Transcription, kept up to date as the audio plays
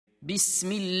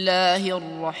بسم الله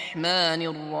الرحمن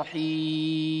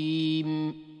الرحيم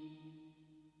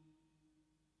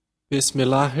بسم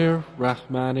الله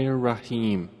الرحمن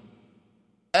الرحيم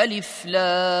ألف لام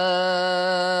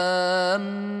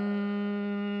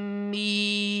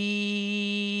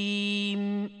ميم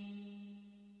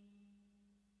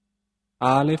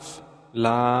ألف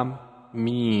لام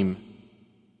ميم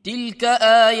تلك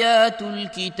آيات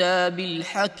الكتاب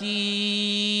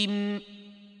الحكيم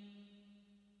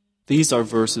These are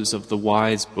verses of the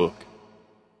wise book,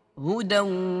 هدى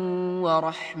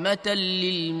ورحمة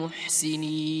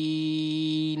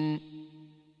للمحسنين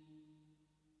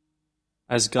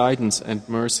as guidance and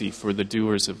mercy for the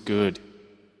doers of good,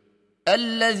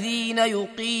 الذين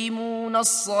يقيمون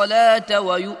الصلاة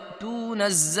ويؤتون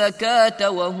الزكاة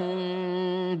وهم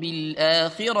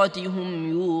بالآخرة هم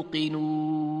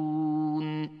يوقنون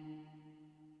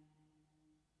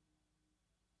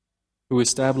who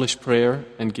establish prayer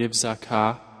and give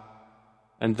zakah,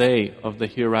 and they of the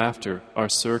hereafter are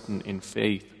certain in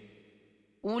faith.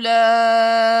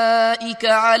 أولئك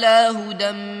على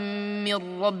هدى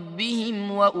من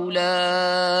ربهم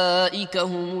وأولئك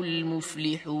هم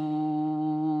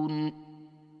المفلحون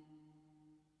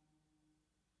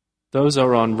Those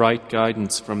are on right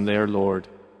guidance from their Lord,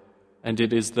 and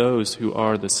it is those who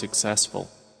are the successful.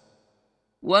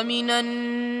 ومن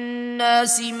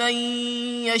الناس من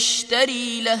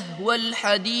يشتري لهو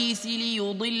الحديث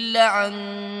ليضل عن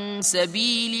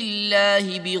سبيل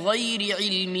الله بغير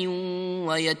علم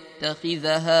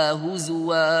ويتخذها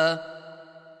هزوا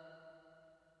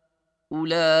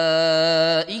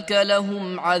أولئك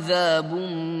لهم عذاب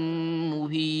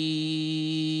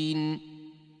مهين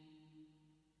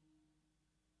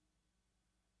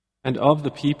And of the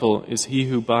people is he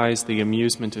who buys the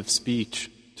amusement of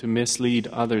speech to mislead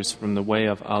others from the way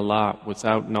of Allah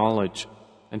without knowledge,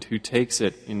 and who takes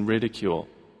it in ridicule.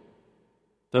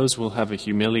 Those will have a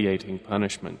humiliating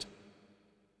punishment.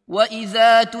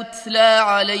 وَإِذَا تُتْلَى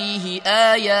عَلَيْهِ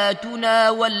آيَاتُنَا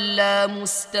وَلَّى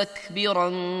مُسْتَكْبِرًا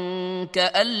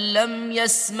كَأَن لَّمْ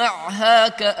يَسْمَعْهَا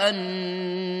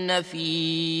كَأَنَّ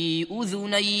فِي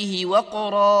أُذُنَيْهِ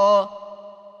وَقْرًا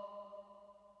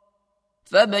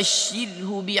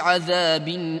فَبَشِّرْهُ بِعَذَابٍ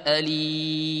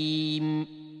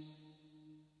أَلِيمٍ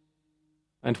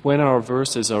And when our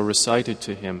verses are recited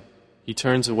to him, he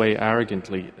turns away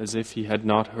arrogantly as if he had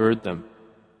not heard them,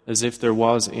 as if there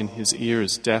was in his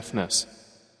ears deafness.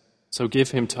 So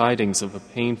give him tidings of a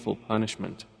painful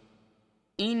punishment.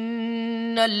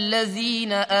 إِنَّ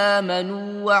الَّذِينَ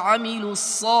آمَنُوا وَعَمِلُوا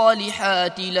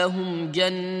الصَّالِحَاتِ لَهُمْ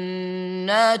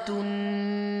جَنَّاتُ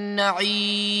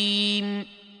النَّعِيمِ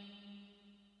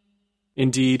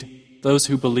Indeed, those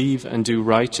who believe and do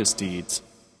righteous deeds,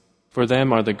 for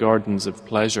them are the gardens of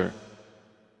pleasure.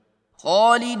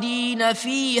 خالدين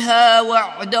فيها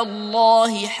وعد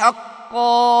الله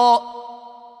حقا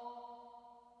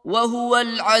وهو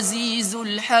العزيز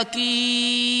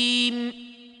الحكيم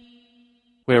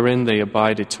Wherein they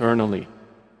abide eternally.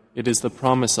 It is the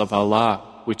promise of Allah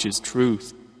which is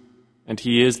truth, and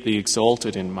He is the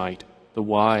exalted in might, the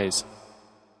wise.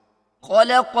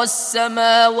 خلق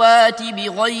السماوات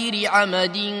بغير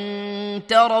عمد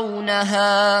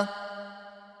ترونها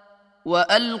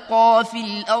وألقى في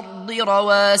الأرض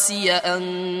رواسي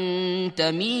أن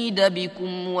تميد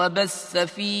بكم وبث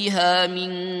فيها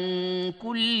من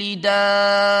كل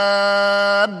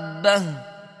دابة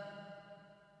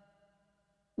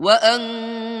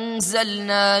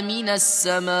وأنزلنا من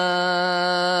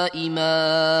السماء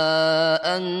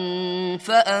ماء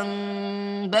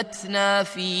فأنبتنا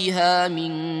فيها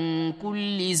من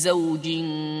كل زوج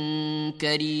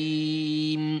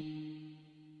كريم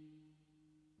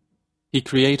He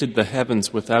created the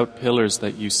heavens without pillars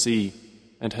that you see,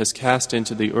 and has cast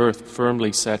into the earth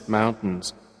firmly set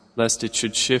mountains, lest it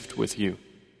should shift with you,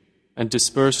 and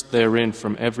dispersed therein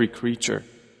from every creature.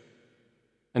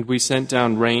 And we sent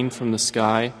down rain from the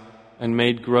sky, and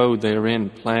made grow therein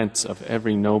plants of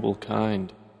every noble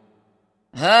kind.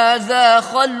 هذا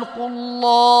خلق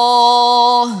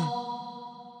الله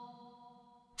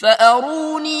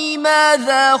فأروني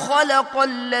ماذا خلق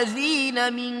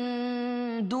الذين من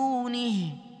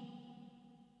دونه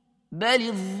بل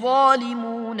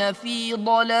الظالمون في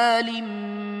ضلال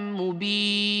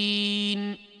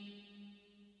مبين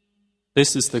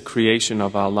This is the creation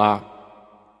of Allah.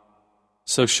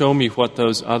 So show me what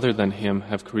those other than Him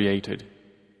have created.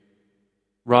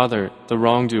 Rather, the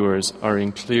wrongdoers are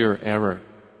in clear error.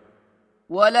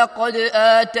 ولقد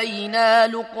آتينا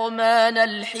لقمان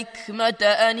الحكمة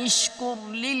أن اشكر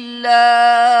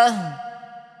لله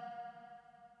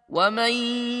ومن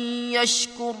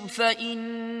يشكر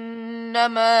فإن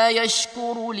إنما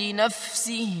يشكر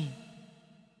لنفسه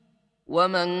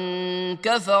ومن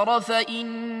كفر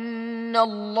فإن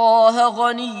الله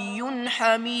غني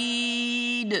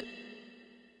حميد.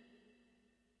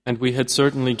 And we had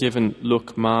certainly given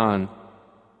Luqman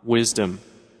wisdom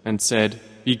and said,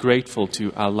 "Be grateful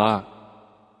to Allah.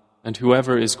 And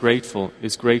whoever is grateful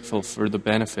for the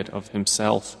benefit of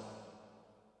himself.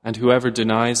 And whoever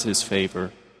denies his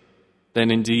favor,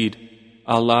 then indeed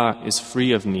Allah is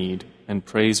free of need and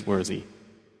praiseworthy."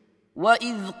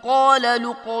 وَإِذْ قَالَ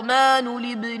لُقْمَانُ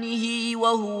لِابْنِهِ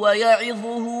وَهُوَ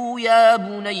يَعِظُهُ يَا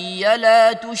بُنَيَّ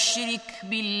لَا تُشْرِكْ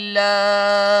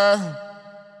بِاللَّهِ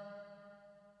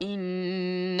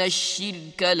إِنَّ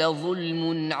الشِّرْكَ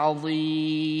لَظُلْمٌ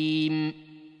عَظِيمٌ.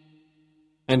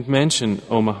 And mention,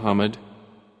 O Muhammad,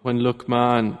 when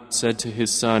Luqman said to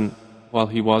his son while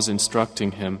he was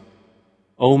instructing him,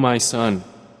 "O my son,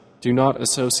 do not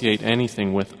associate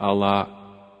anything with Allah.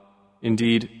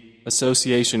 Indeed,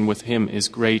 association with Him is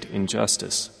great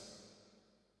injustice."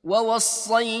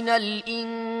 وَوَصَّيْنَا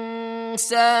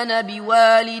الْإِنسَانَ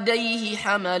بِوَالِدَيْهِ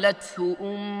حَمَلَتْهُ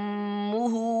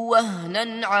أُمُّهُ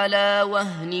وَهْنًا عَلَى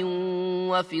وَهْنٍ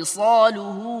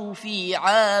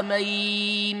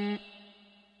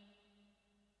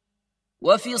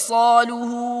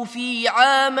وفصاله في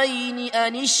عامين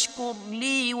أن اشكر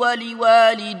لي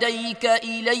ولوالديك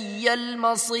إلي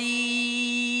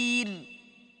المصير.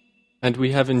 And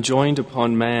we have enjoined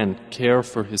upon man care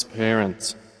for his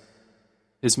parents.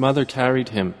 His mother carried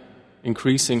him,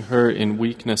 increasing her in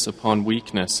weakness upon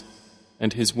weakness,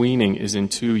 and his weaning is in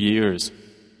 2 years.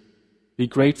 Be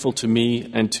grateful to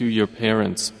me and to your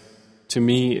parents. To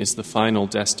me is the final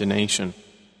destination.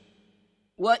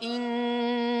 وَإِن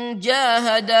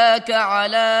جَاهَدَاكَ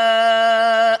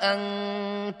عَلَىٰ أَن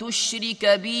تُشْرِكَ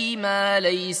بِي مَا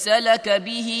لَيْسَ لَكَ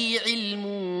بِهِ عِلْمٌ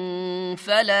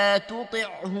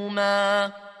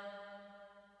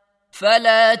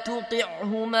فَلَا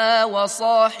تُطِعْهُمَا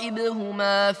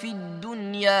وَصَاحِبْهُمَا فِي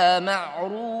الدُّنْيَا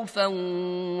مَعْرُوفًا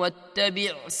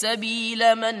وَاتَّبِعْ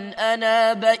سَبِيلَ مَنْ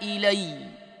أَنَابَ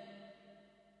إِلَيَّ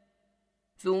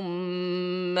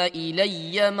ثُمَّ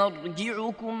إِلَيَّ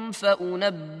مَرْجِعُكُمْ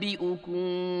فَأُنَبِّئُكُم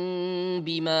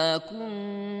بِمَا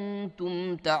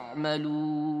كُنتُمْ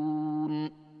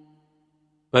تَعْمَلُونَ.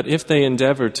 But if they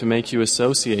endeavor to make you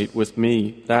associate with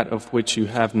me that of which you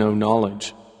have no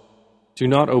knowledge, do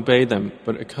not obey them,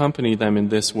 but accompany them in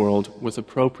this world with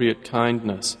appropriate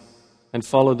kindness, and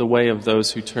follow the way of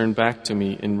those who turn back to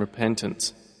me in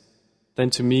repentance.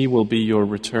 Then to me will be your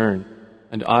return,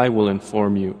 and I will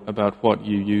inform you about what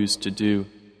you used to do.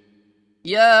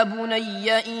 يا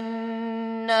بني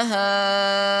إنها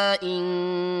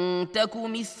إن تك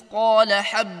مثقال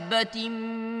حبة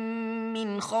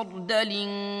من خردل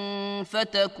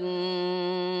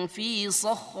فتكن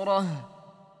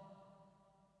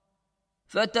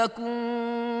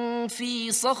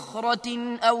في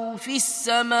صخرة أو في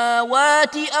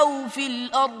السماوات أو في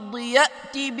الأرض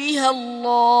يأت بها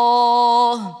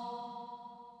الله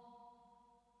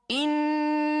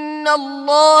إن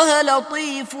الله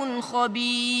لطيف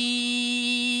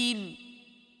خبير.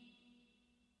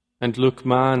 And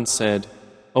Luqman said,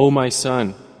 "O my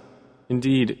son,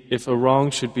 indeed, if a wrong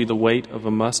should be the weight of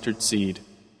a mustard seed,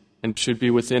 and should be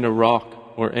within a rock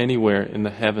or anywhere in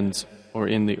the heavens or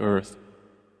in the earth,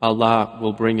 Allah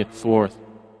will bring it forth.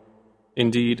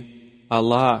 Indeed,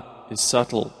 Allah is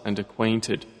subtle and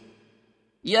acquainted."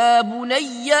 يا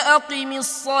بني أقم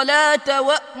الصلاة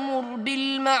وأمر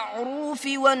بالمعروف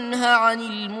وانه عن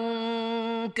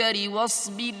المنكر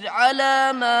واصبر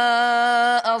على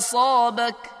ما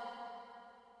أصابك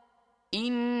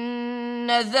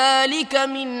إن ذلك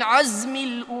من عزم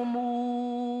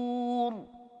الأمور.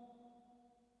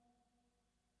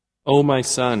 O my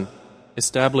son,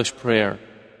 establish prayer,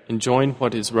 enjoin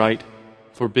what is right,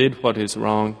 forbid what is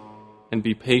wrong, and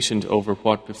be patient over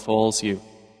what befalls you.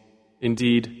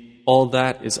 Indeed, all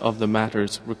that is of the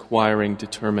matters requiring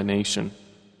determination.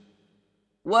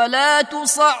 ولا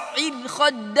تصعر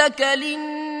خدك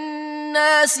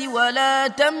للناس ولا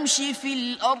تمش في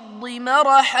الأرض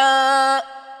مرحا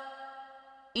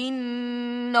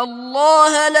إن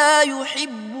الله لا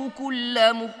يحب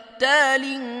كل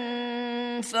مختال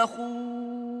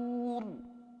فخور.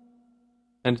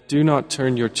 And do not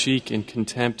turn your cheek in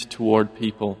contempt toward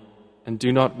people, and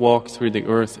do not walk through the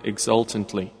earth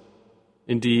exultantly.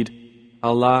 Indeed,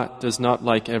 Allah does not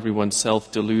like everyone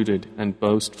self-deluded and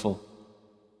boastful.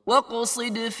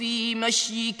 وَاقْصِدْ فِي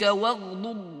مَشْيِكَ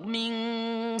وَاغْضُضْ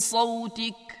مِنْ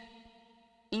صَوْتِكَ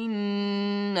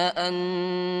إِنَّ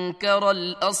أَنْكَرَ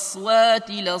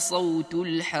الْأَصْوَاتِ لَصَوْتُ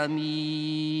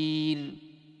الْحَمِيرِ.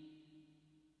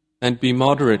 And be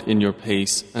moderate in your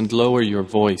pace and lower your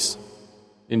voice.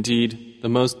 Indeed, the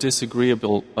most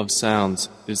disagreeable of sounds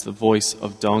is the voice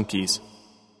of donkeys.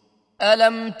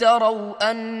 ألم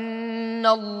تروا أن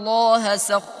الله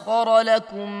سخر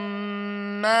لكم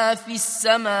ما في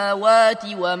السماوات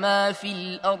وما في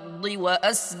الأرض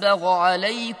وأسبغ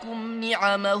عليكم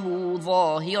نعمه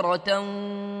ظاهرة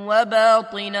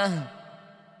وباطنة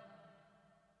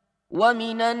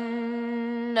ومن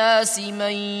الناس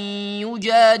من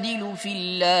يجادل في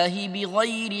الله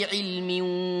بغير علم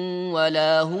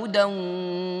ولا هدى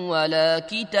ولا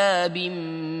كتاب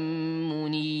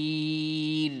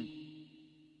منير.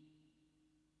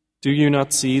 Do you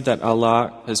not see that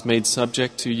Allah has made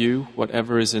subject to you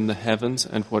whatever is in the heavens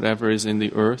and whatever is in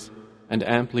the earth, and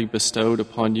amply bestowed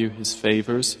upon you His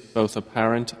favors, both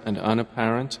apparent and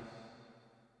unapparent?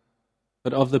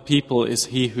 But of the people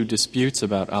is he who disputes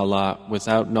about Allah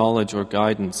without knowledge or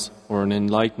guidance or an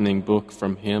enlightening book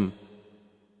from Him.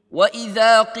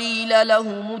 وَإِذَا قِيلَ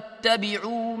لَهُمُ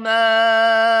اتَّبِعُوا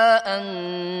مَا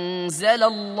أَنزَلَ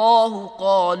اللَّهُ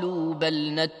قَالُوا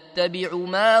بَلْ نَتَّبِعُ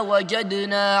مَا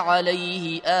وَجَدْنَا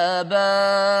عَلَيْهِ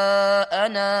آبَاءَنَا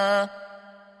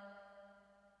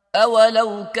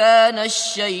أَوَلَوْ كَانَ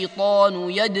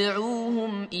الشَّيْطَانُ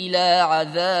يَدْعُوهُمْ إِلَى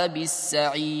عَذَابِ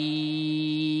السَّعِيرِ.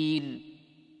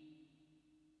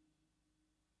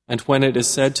 And when it is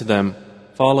said to them,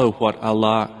 follow what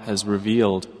Allah has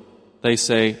revealed, they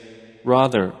say,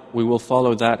 rather, we will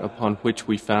follow that upon which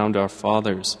we found our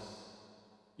fathers.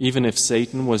 Even if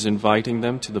Satan was inviting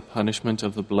them to the punishment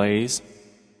of the blaze.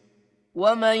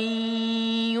 وَمَن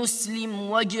يُسْلِمْ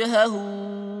وَجْهَهُ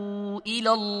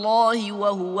إِلَى اللَّهِ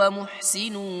وَهُوَ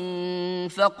مُحْسِنٌ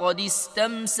فَقَدِ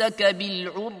اسْتَمْسَكَ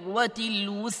بِالْعُرْوَةِ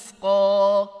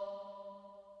الْوُثْقَى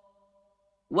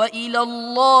وَإِلَى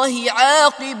اللَّهِ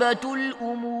عَاقِبَةُ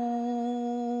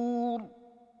الْأُمُورِ.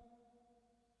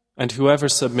 And whoever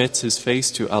submits his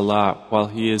face to Allah while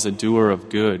he is a doer of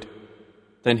good,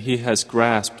 then he has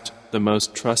grasped the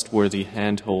most trustworthy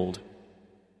handhold.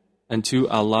 And to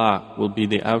Allah will be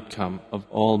the outcome of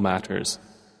all matters.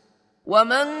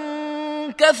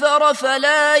 وَمَن كَفَرَ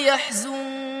فَلَا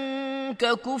يَحْزُنكَ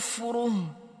كُفْرُهُ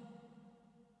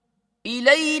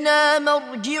إِلَيْنَا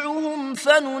مَرْجِعُهُمْ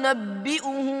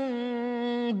فَنُنَبِّئُهُم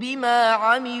بِمَا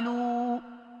عَمِلُوا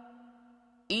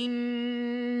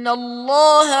إِنَّ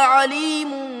اللَّهَ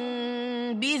عَلِيمٌ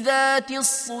بِذَاتِ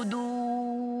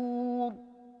الصُّدُورِ.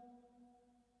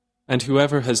 And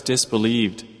whoever has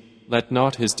disbelieved, let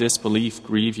not his disbelief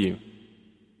grieve you.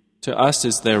 To us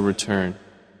is their return,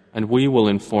 and we will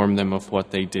inform them of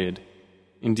what they did.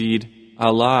 Indeed,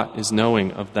 Allah is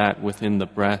knowing of that within the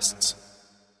breasts.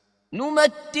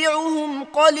 نُمَتِّعُهُمْ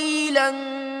قَلِيلًا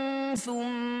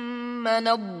ثُمَّ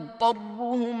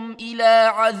نَضْطَرُّهُمْ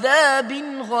إِلَى عَذَابٍ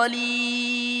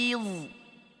غَلِيظٍ.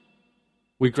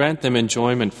 We grant them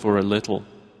enjoyment for a little,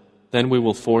 then we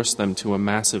will force them to a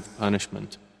massive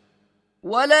punishment.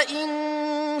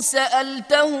 وَلَئِن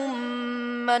سَأَلْتَهُم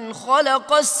مَّنْ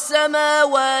خَلَقَ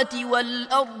السَّمَاوَاتِ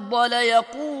وَالْأَرْضَ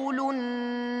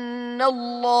لَيَقُولُنَّ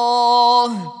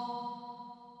اللَّهُ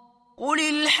قُلِ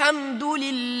الْحَمْدُ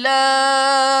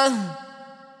لِلَّهِ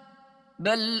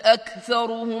بَلْ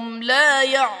أَكْثَرُهُمْ لَا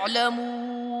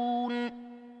يَعْلَمُونَ.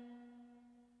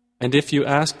 And if you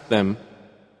asked them,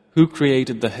 who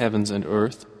created the heavens and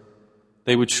earth?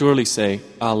 They would surely say,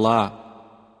 Allah.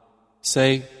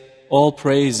 Say, all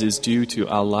praise is due to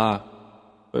Allah,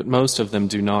 but most of them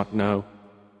do not know.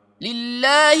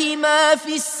 لِلَّهِ مَا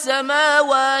فِي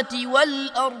السَّمَاوَاتِ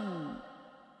وَالْأَرْضِ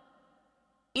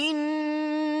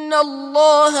إِنَّ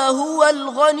اللَّهَ هُوَ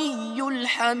الْغَنِيُّ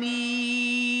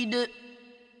الْحَمِيدُ.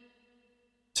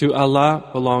 To Allah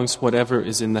belongs whatever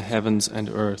is in the heavens and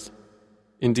earth.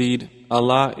 Indeed,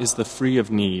 Allah is the free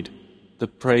of need, the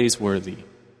praiseworthy.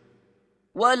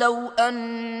 وَلَوْ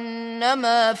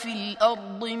أَنَّمَا فِي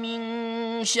الْأَرْضِ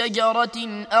مِن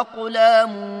شَجَرَةٍ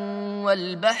أَقْلَامٌ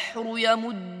وَالْبَحْرُ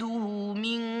يَمُدُّهُ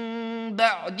مِن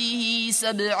بَعْدِهِ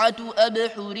 7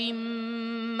 أَبْحُرٍ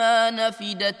مَّا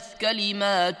نَفِدَتْ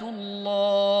كَلِمَاتُ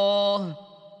اللَّهِ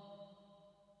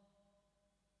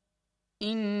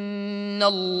إِنَّ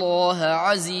اللَّهَ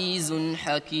عَزِيزٌ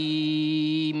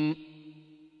حَكِيمٌ.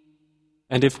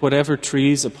 And if whatever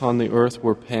trees upon the earth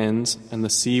were pens and the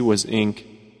sea was ink,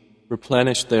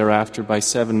 replenished thereafter by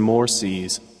 7 more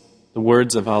seas, the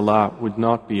words of Allah would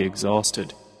not be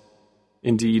exhausted.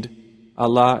 Indeed,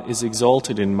 Allah is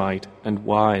exalted in might and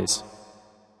wise.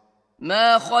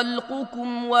 ما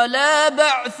خلقكم ولا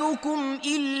بعثكم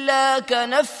إلا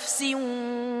كنفس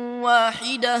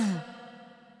واحدة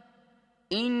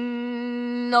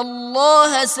إن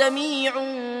الله سميع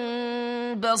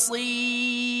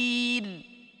بصير.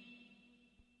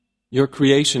 Your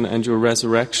creation and your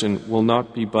resurrection will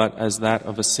not be but as that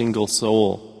of a single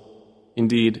soul.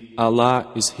 Indeed,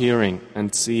 Allah is hearing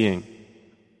and seeing.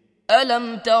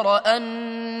 ألم تر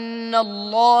أن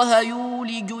الله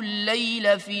يولج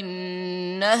الليل في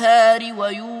النهار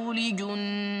ويولج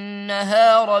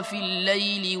النهار في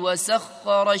الليل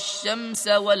وسخر الشمس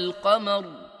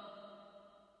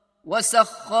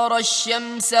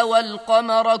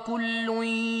والقمر كل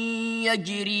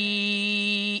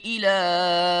يجري إلى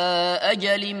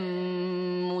أجل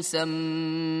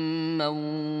مسمى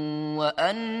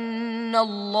وأن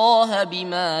الله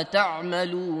بما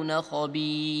تعملون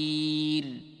خبير.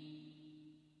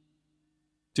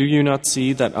 Do you not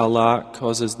see that Allah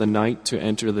causes the night to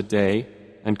enter the day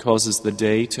and causes the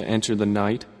day to enter the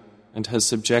night and has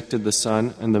subjected the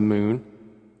sun and the moon,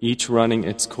 each running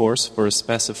its course for a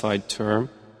specified term,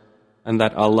 and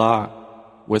that Allah,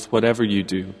 with whatever you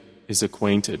do, is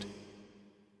acquainted?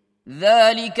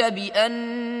 ذلك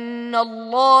بأن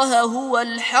الله هو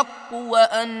الحق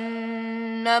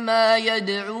وأن ما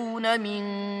يدعون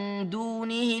من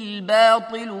دونه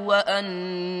الباطل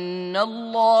وأن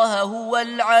الله هو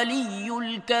العلي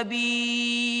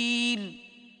الكبير.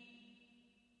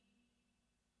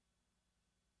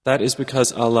 That is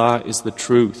because Allah is the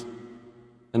truth,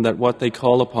 and that what they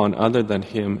call upon other than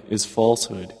Him is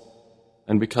falsehood,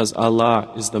 and because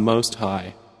Allah is the Most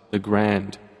High, the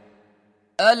Grand.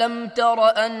 ألم تر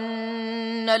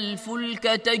أن الفلك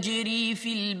تجري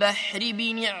في البحر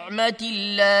بنعمة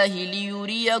الله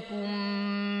ليريكم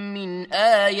من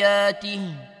آياته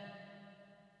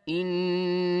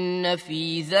إن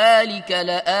في ذلك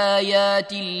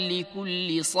لآيات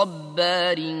لكل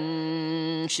صبار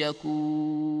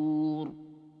شكور.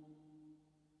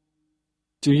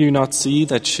 Do you not see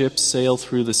that ships sail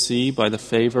through the sea by the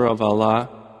favor of Allah,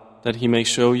 that He may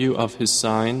show you of His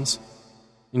signs?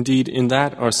 Indeed, in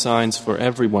that are signs for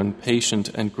everyone patient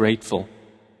and grateful.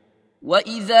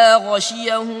 وَإِذَا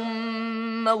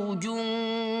غَشِيَهُم مَّوْجٌ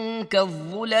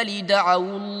كَالظُّلَلِ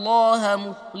دَعَوُا اللَّهَ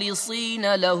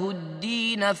مُخْلِصِينَ لَهُ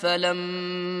الدِّينَ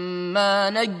فَلَمَّا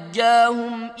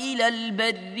نَجَّاهُمْ إِلَى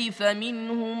الْبَرِّ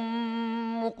فَمِنْهُم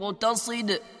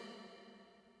مُّقْتَصِدٌ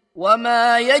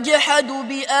وَمَا يَجْحَدُ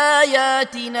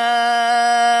بِآيَاتِنَا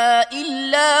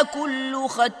إِلَّا كُلُّ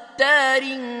خَتَّارٍ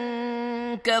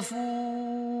كَفُورٍ.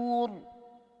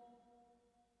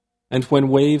 And when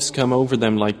waves come over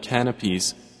them like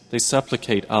canopies, they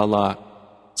supplicate Allah,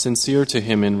 sincere to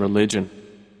Him in religion.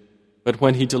 But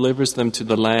when He delivers them to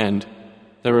the land,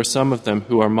 there are some of them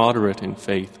who are moderate in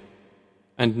faith,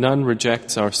 and none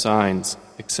rejects our signs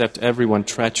except everyone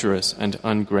treacherous and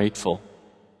ungrateful.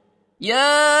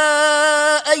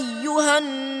 يا أيها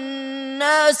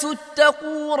الناس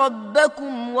اتقوا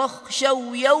ربكم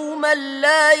واخشوا يوما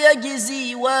لا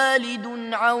يجزي والد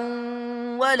عن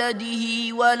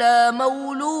ولده ولا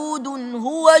مولود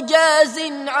هو جاز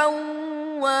عن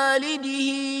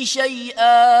والده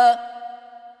شيئا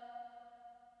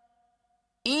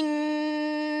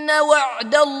إن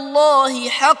وعد الله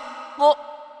حق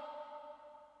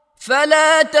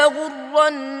فلا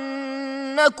تغرنكم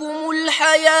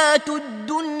الحياة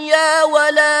الدنيا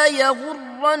ولا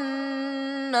يغرنكم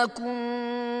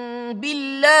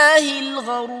بالله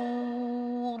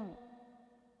الغرور.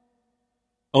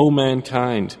 O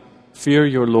mankind, fear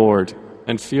your Lord,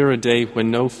 and fear a day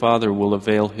when no father will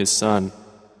avail his son,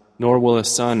 nor will a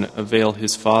son avail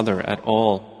his father at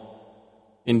all.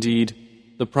 Indeed,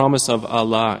 the promise of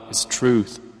Allah is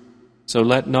truth, so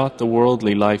let not the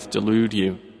worldly life delude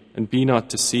you, and be not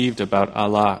deceived about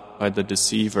Allah by the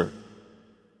deceiver.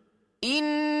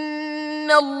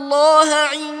 إن الله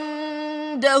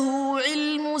عنده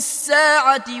علم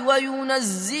الساعة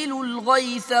وينزل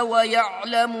الغيث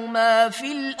ويعلم ما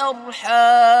في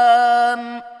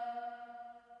الأرحام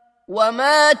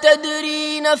وما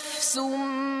تدري نفس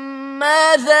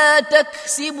ماذا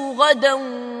تكسب غدا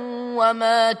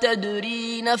وما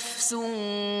تدري نفس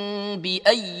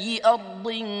بأي أرض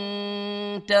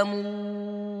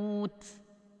تموت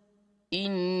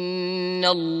إن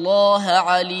الله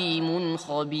عليم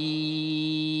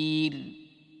خبير.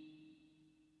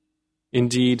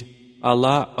 Indeed,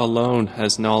 Allah alone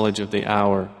has knowledge of the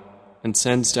hour, and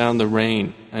sends down the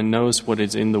rain, and knows what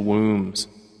is in the wombs.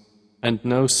 And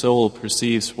no soul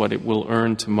perceives what it will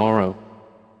earn tomorrow,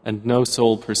 and no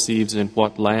soul perceives in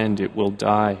what land it will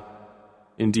die.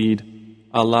 Indeed,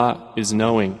 Allah is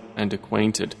knowing and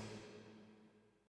acquainted.